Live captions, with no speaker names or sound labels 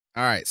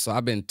All right, so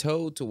I've been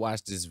told to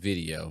watch this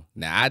video.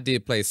 Now, I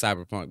did play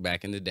Cyberpunk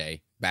back in the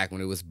day, back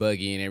when it was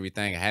buggy and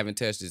everything. I haven't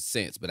touched it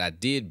since, but I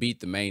did beat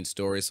the main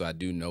story, so I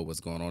do know what's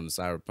going on in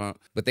Cyberpunk.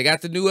 But they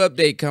got the new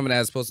update coming out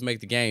that's supposed to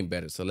make the game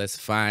better, so let's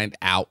find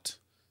out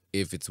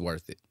if it's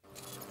worth it.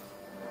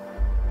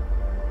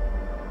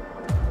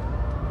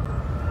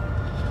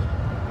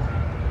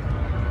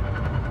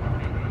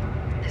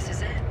 This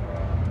is it.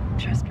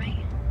 Trust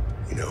me.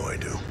 You know I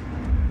do.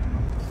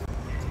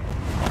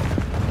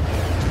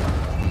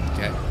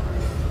 Okay.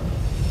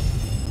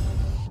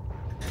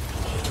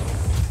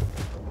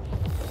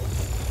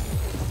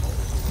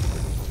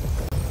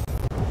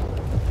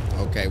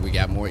 Okay, we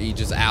got more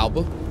Idris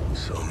Elba.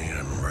 Show me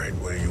I'm right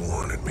where you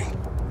wanted me.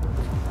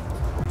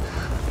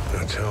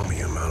 Now tell me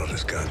I'm out of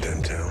this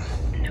goddamn town.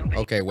 Nobody.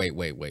 Okay, wait.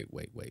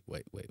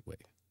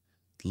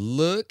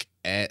 Look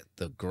at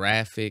the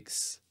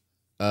graphics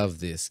of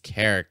this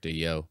character,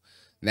 yo.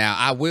 Now,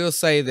 I will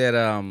say that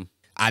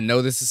I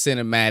know this is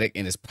cinematic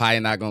and it's probably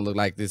not gonna look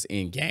like this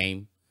in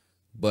game,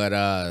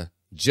 but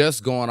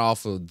just going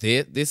off of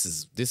this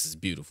is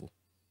beautiful.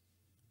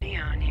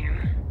 On you.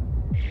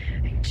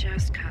 I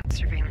just caught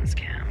surveillance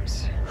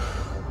cams.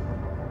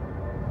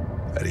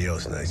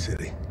 Adios, Night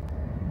City.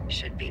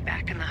 Should be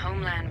back in the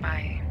homeland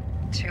by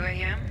 2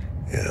 a.m.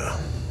 Yeah.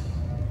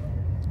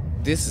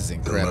 This is What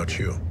incredible. about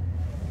you?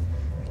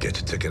 Get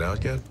your ticket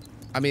out yet?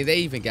 I mean, they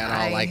even got all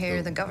I like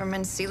hear the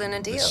government's sealing a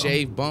the deal.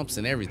 shave bumps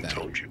and I everything.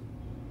 told you.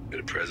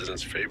 You're the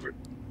president's favorite.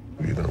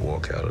 You're gonna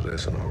walk out of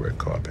this on a red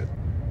carpet.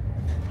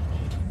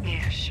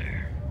 Yeah,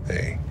 sure.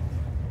 Hey,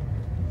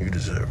 you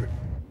deserve it.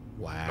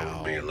 I Wow.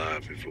 wouldn't be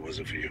alive if it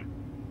wasn't for you.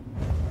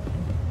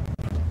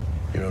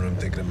 You know what I'm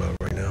thinking about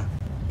right now?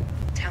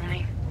 Tell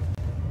me.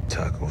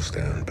 Taco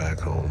stand back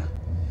home.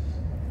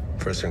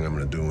 First thing I'm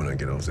gonna do when I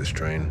get off this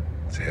train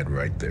is head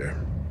right there.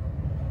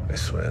 I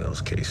swear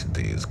those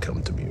quesadillas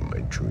come to me in my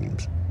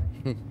dreams.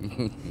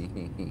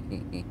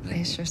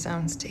 Place sure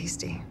sounds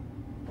tasty.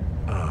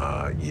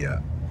 Yeah.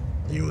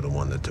 You were the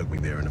one that took me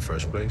there in the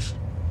first place?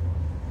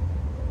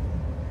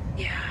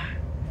 Yeah.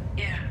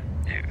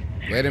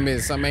 Wait a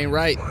minute, something ain't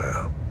right.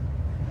 Wow.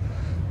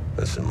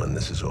 Listen, when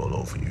this is all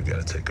over, you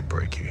gotta take a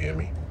break, you hear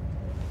me?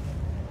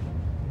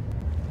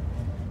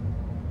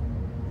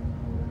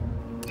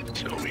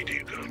 Tell me, do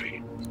you copy?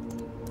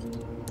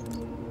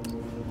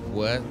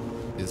 What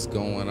is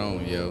going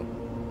on, yo?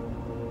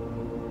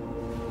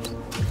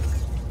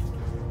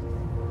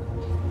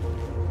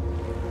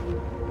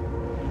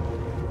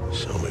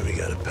 Show me we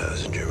got a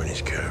passenger and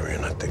he's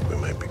carrying. I think we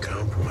might be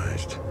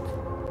compromised.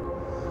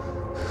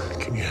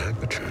 Can you hack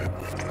the trap?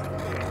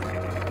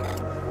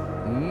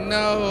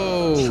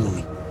 No.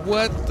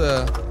 What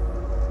the?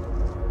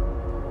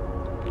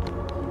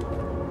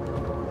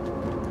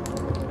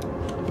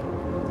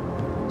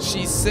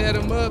 She set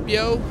him up,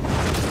 yo.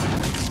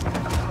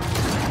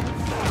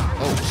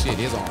 Oh shit,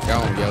 his arm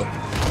gone, yo.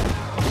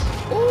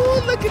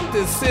 Oh, look at the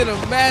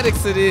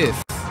cinematics of this.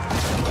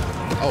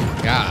 Oh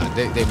my God,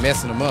 they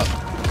messing him up.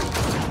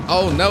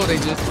 Oh no, they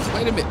just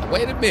wait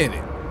a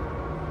minute.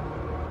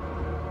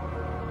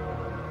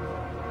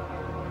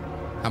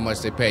 How much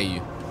they pay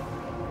you?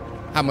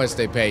 How much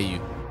they pay you?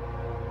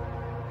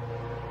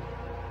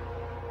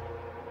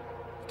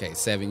 Okay,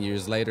 7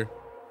 years later.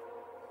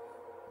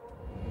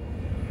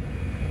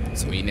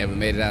 So he never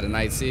made it out of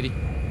Night City?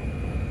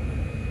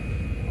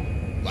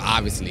 Well,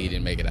 obviously he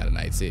didn't make it out of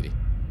Night City.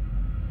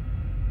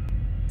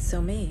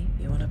 So me,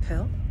 you want a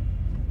pill?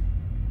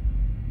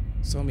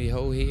 So me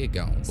whole head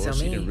gone. Boy, So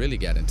she me. done really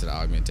got into the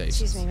augmentation.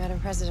 Excuse me, Madam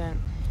President.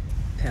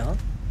 Pill?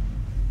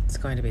 It's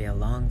going to be a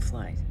long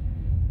flight.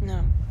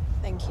 No,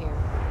 thank you.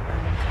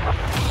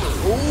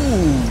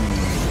 Ooh.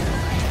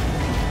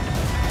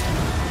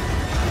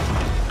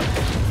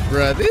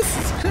 Bruh, this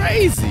is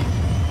crazy.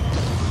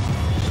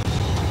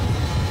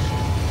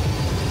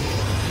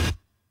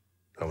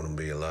 I wouldn't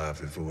be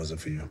alive if it wasn't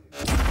for you.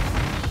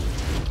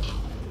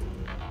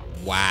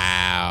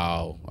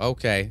 Wow.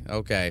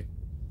 Okay.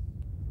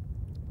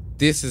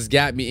 This has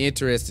got me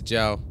interested,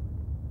 y'all.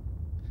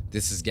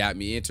 This has got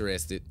me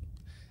interested.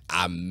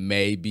 I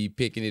may be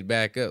picking it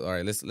back up. All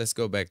right, let's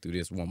go back through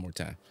this one more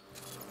time.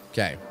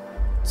 Okay.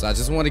 So I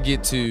just want to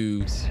get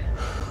to,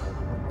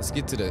 let's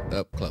get to the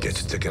up close.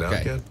 Get your ticket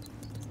out yet?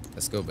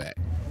 Let's go back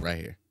right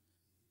here.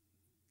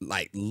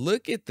 Like,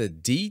 look at the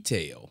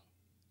detail.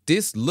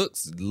 This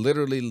looks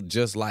literally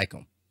just like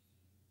them.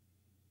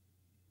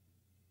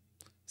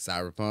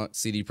 Cyberpunk,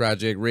 CD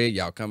Projekt Red,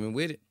 y'all coming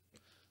with it?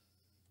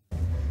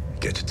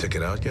 Get your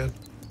ticket out yet?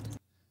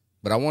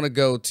 But I want to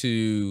go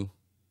to,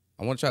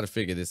 I want to try to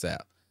figure this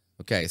out.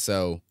 Okay,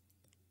 so.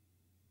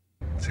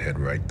 Let's head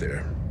right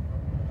there.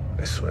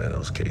 I swear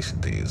those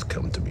quesadillas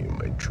come to me in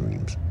my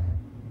dreams.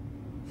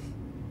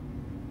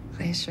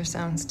 Place sure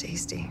sounds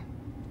tasty.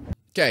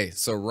 Okay,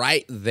 so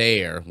right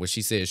there, where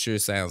she says sure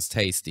sounds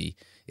tasty,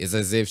 is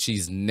as if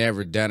she's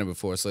never done it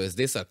before. So is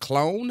this a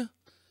clone?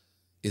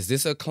 Is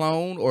this a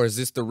clone or is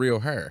this the real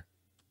her?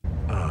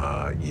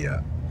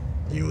 Yeah.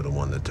 You were the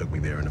one that took me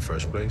there in the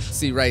first place?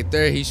 See, right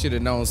there, he should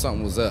have known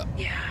something was up.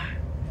 Yeah,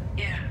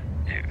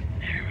 I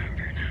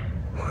remember now.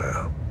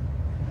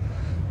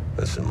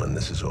 Listen, when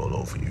this is all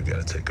over, you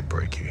gotta take a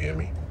break, you hear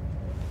me?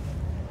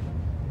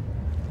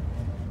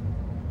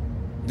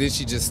 Then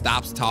she just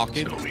stops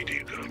talking. Tell me, do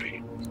you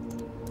copy?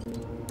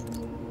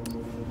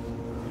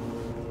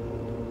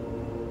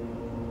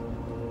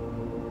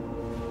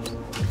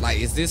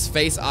 Like, is this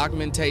face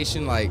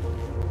augmentation? Like,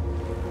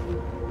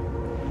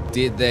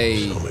 did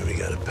they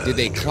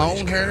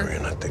clone her?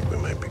 And I think we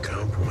might be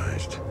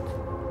compromised.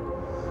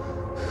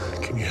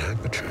 Can you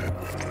hack the trap?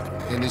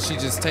 And then she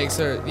just takes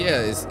her. Yeah,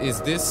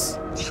 is this?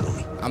 Show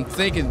me. I'm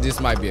thinking this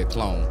might be a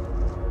clone.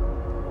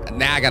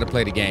 Now I gotta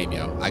play the game,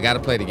 yo. I gotta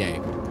play the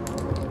game.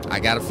 I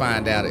gotta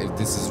find out if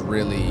this is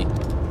really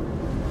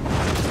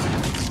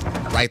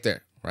right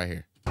there, right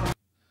here.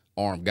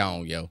 Arm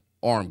gone, yo.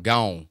 Arm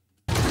gone.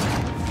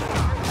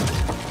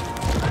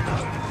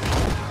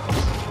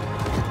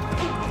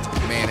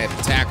 Man had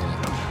to tackle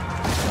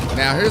him.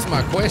 Now here's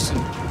my question: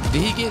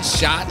 did he get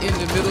shot in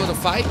the middle of the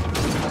fight?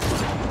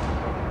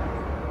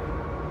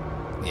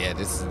 Yeah,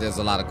 there's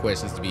a lot of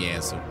questions to be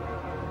answered.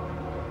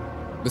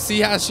 But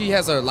see how she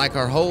has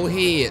her whole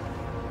head.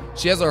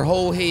 She has her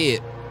whole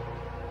head.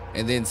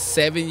 And then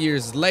 7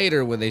 years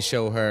later when they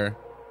show her,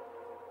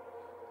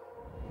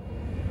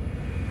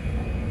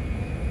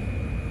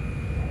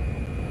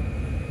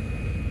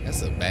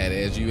 that's a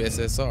badass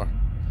USSR.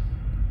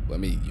 Well, I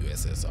mean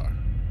USSR.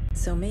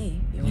 So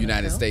me, you want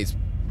United to go? States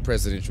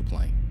presidential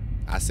plane.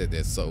 I said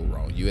that so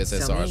wrong.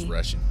 USSR is me.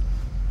 Russian.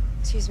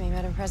 Excuse me,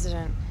 Madam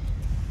President.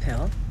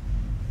 Pill?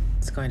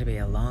 It's going to be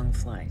a long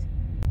flight.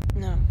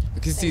 No.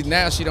 Because see,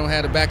 now she don't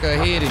have the back of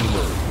her head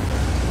anymore.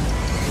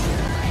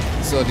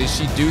 So did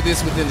she do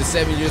this within the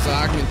 7 years of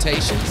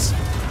augmentations?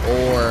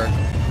 Or...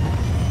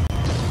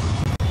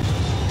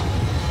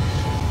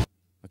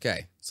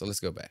 Okay, so let's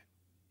go back.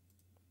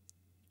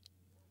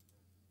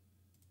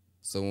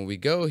 So when we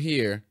go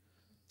here,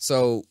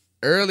 so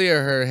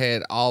earlier her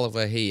had all of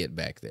her head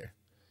back there.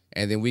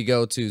 And then we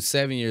go to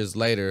 7 years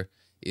later.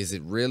 Is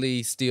it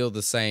really still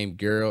the same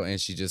girl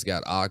and she just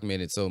got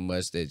augmented so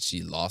much that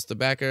she lost the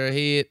back of her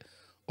head?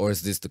 Or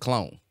is this the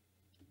clone?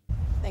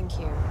 Thank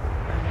you.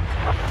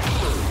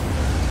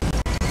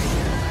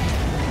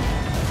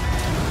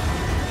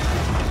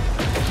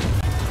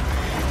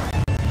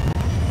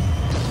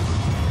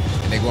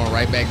 And they're going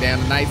right back down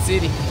to Night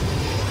City.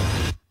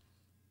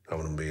 I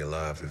wouldn't be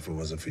alive if it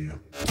wasn't for you.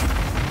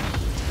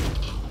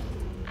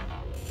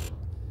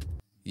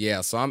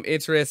 Yeah, so I'm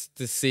interested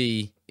to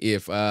see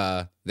if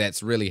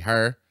that's really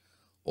her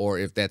or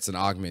if that's an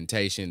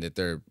augmentation that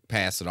they're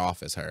passing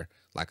off as her,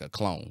 like a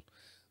clone.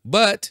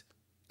 But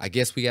I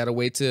guess we got to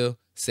wait till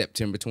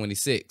September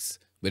 26th.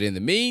 But in the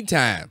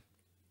meantime,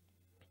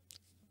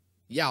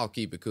 y'all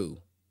keep it cool.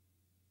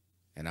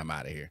 And I'm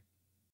out of here.